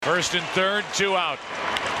First and third, 2 out.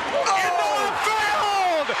 Into the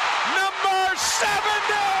field! Number 70!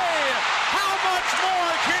 How much more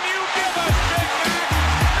can you give us, Big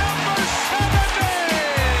Mac? Number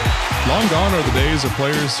 70! Long gone are the days of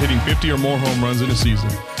players hitting 50 or more home runs in a season.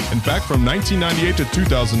 In fact, from 1998 to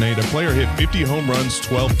 2008, a player hit 50 home runs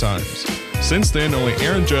 12 times. Since then, only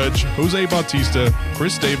Aaron Judge, Jose Bautista,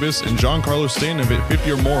 Chris Davis, and Giancarlo Stanton have hit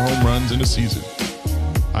 50 or more home runs in a season.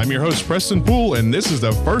 I'm your host, Preston Poole, and this is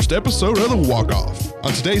the first episode of the Walkoff.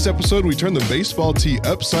 On today's episode, we turn the baseball tee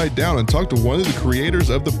upside down and talk to one of the creators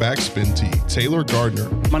of the BackSpin Tee, Taylor Gardner.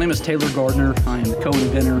 My name is Taylor Gardner. I am the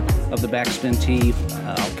co-inventor of the BackSpin Tee.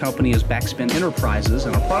 Our company is BackSpin Enterprises,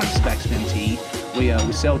 and our product is BackSpin Tee. We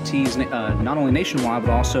sell tees not only nationwide,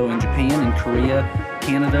 but also in Japan and Korea,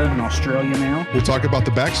 Canada, and Australia now. We'll talk about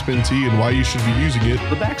the BackSpin Tee and why you should be using it.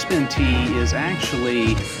 The BackSpin Tee is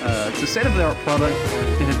actually it's a state-of-the-art product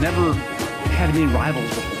that has never had any rivals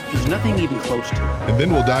before. There's nothing even close to it. And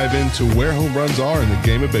then we'll dive into where home runs are in the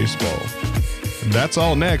game of baseball. And that's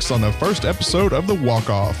all next on the first episode of the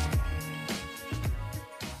Walkoff.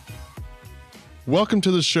 Welcome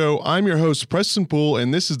to the show. I'm your host, Preston Poole,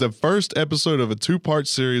 and this is the first episode of a two-part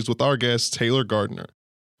series with our guest, Taylor Gardner.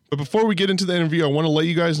 But before we get into the interview, I want to let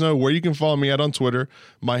you guys know where you can follow me at on Twitter.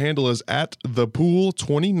 My handle is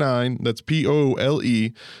 @thepoole29. That's Poole.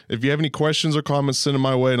 If you have any questions or comments, send them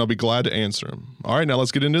my way, and I'll be glad to answer them. All right, now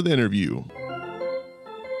let's get into the interview.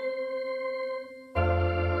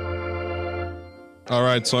 All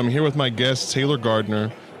right, so I'm here with my guest, Taylor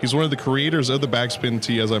Gardner. He's one of the creators of the BackSpin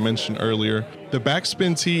Tee, as I mentioned earlier. The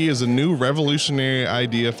BackSpin Tee is a new revolutionary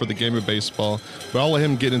idea for the game of baseball, but I'll let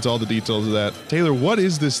him get into all the details of that. Taylor, what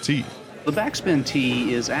is this tee? The BackSpin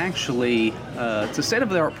Tee is actually it's a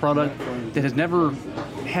state-of-the-art product that has never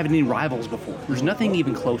had any rivals before. There's nothing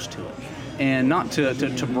even close to it. And not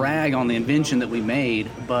to brag on the invention that we made,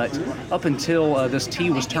 but up until this tee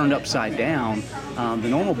was turned upside down, the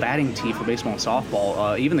normal batting tee for baseball and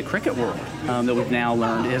softball, even the cricket world that we've now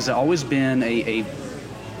learned, has always been a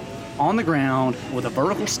on the ground with a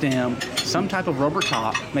vertical stem, some type of rubber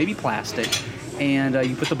top, maybe plastic, and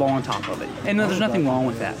you put the ball on top of it. And there's nothing wrong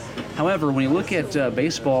with that. However, when you look at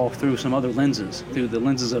baseball through some other lenses, through the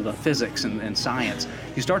lenses of physics and science,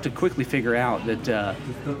 you start to quickly figure out that,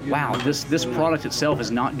 wow, this product itself is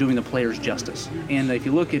not doing the players justice. And if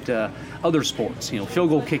you look at other sports, field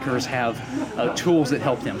goal kickers have tools that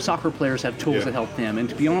help them. Soccer players have tools that help them. And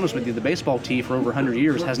to be honest with you, the baseball tee for over 100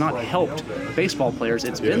 years has not helped baseball players.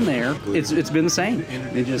 It's been there. It's been the same.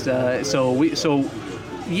 It just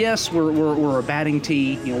yes, we're a batting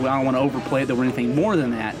tee. I don't want to overplay it that we're anything more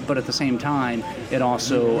than that. But at the same time, it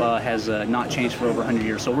also has not changed for over 100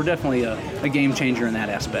 years. So we're definitely a game changer in that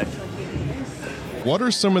aspect. What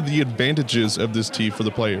are some of the advantages of this tee for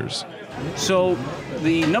the players? So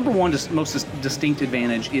the number one most distinct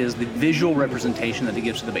advantage is the visual representation that it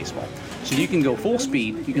gives to the baseball. So you can go full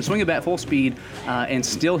speed, you can swing a bat full speed and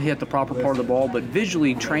still hit the proper part of the ball, but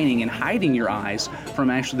visually training and hiding your eyes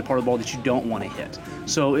from actually the part of the ball that you don't want to hit.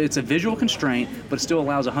 So it's a visual constraint, but it still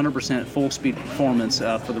allows 100% full speed performance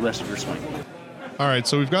for the rest of your swing. All right,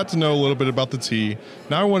 so we've got to know a little bit about the tee.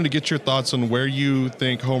 Now I wanted to get your thoughts on where you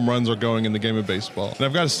think home runs are going in the game of baseball. And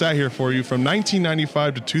I've got a stat here for you. From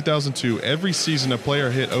 1995 to 2002, every season a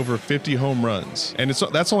player hit over 50 home runs. And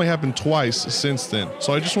that's only happened twice since then.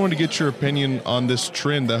 So I just wanted to get your opinion on this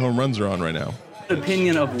trend that home runs are on right now.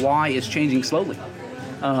 Opinion of why it's changing slowly.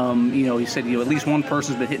 You said at least one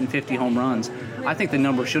person's been hitting 50 home runs. I think the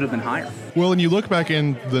number should have been higher. Well, and you look back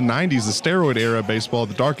in the 90s, the steroid era of baseball,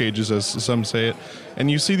 the dark ages, as some say it, and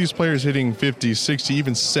you see these players hitting 50, 60,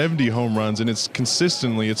 even 70 home runs, and it's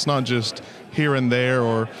consistently. It's not just here and there,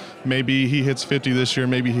 or maybe he hits 50 this year,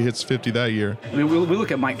 maybe he hits 50 that year. I mean, we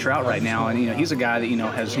look at Mike Trout right now, and he's a guy that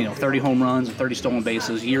has 30 home runs and 30 stolen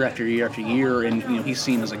bases year after year after year, and he's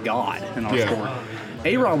seen as a god in our sport.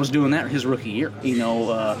 A-Rod was doing that his rookie year.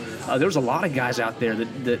 There was a lot of guys out there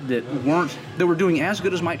that were doing as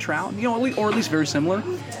good as Mike Trout, or at least very similar,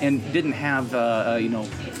 and didn't have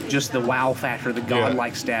just the wow factor, the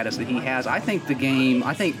godlike status that he has. I think the game.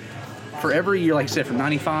 For every year, like I said, from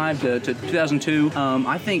 95 to 2002,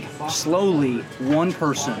 I think slowly one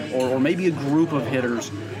person or maybe a group of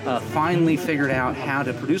hitters finally figured out how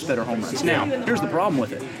to produce better home runs. Now, here's the problem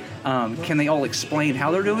with it. Can they all explain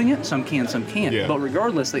how they're doing it? Some can, some can't. Yeah. But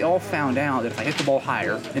regardless, they all found out that if I hit the ball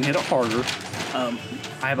higher and hit it harder,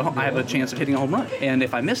 I have a chance of hitting a home run. And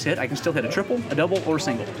if I miss hit, I can still hit a triple, a double, or a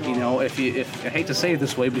single. If I hate to say it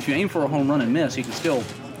this way, but if you aim for a home run and miss, you can still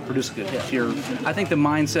produce a good hit. I think the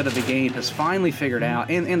mindset of the game has finally figured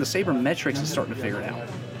out, and the sabermetrics is starting to figure it out.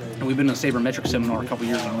 And we've been in a sabermetrics seminar a couple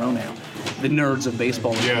years in a row now. nerds of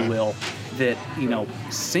baseball, if you will, that,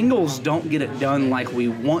 singles don't get it done like we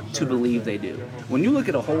want to believe they do. When you look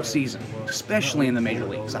at a whole season, especially in the major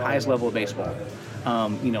leagues, the highest level of baseball,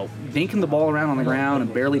 dinking the ball around on the ground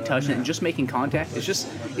and barely touching it and just making contact,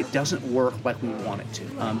 it doesn't work like we want it to.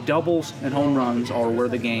 Doubles and home runs are where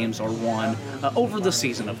the games are won over the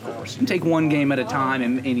season, of course. You can take one game at a time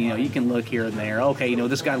and you can look here and there. Okay,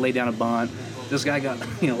 this guy laid down a bunt. This guy got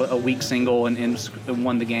a weak single and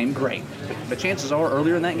won the game. Great, but chances are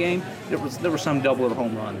earlier in that game there was some double or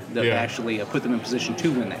home run that actually put them in position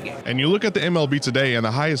to win that game. And you look at the MLB today, and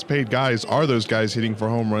the highest paid guys are those guys hitting for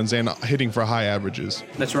home runs and hitting for high averages.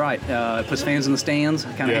 That's right. It puts fans in the stands.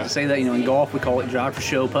 I kind of hate to say that. In golf we call it drive for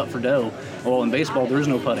show, putt for dough. Well, in baseball there is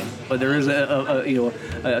no putting, but there is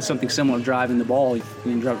something similar to driving the ball. You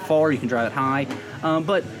can drive it far, you can drive it high,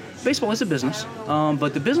 but baseball is a business,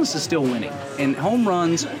 but the business is still winning. And home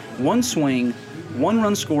runs, one swing, one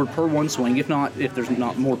run scored per one swing. If there's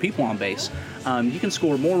not more people on base, you can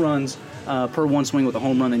score more runs per one swing with a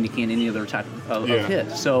home run than you can any other type of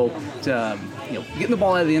hit. So, getting the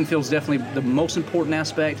ball out of the infield is definitely the most important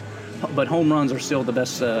aspect. But home runs are still the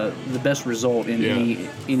best result in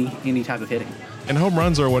any type of hitting. And home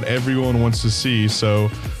runs are what everyone wants to see.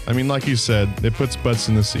 So, like you said, it puts butts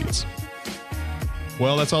in the seats.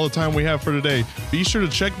 Well, that's all the time we have for today. Be sure to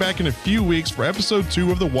check back in a few weeks for episode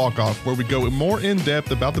 2 of the Walkoff, where we go more in depth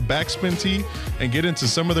about the BackSpin Tee and get into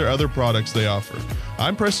some of their other products they offer.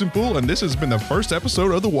 I'm Preston Poole, and this has been the first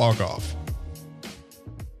episode of the Walkoff.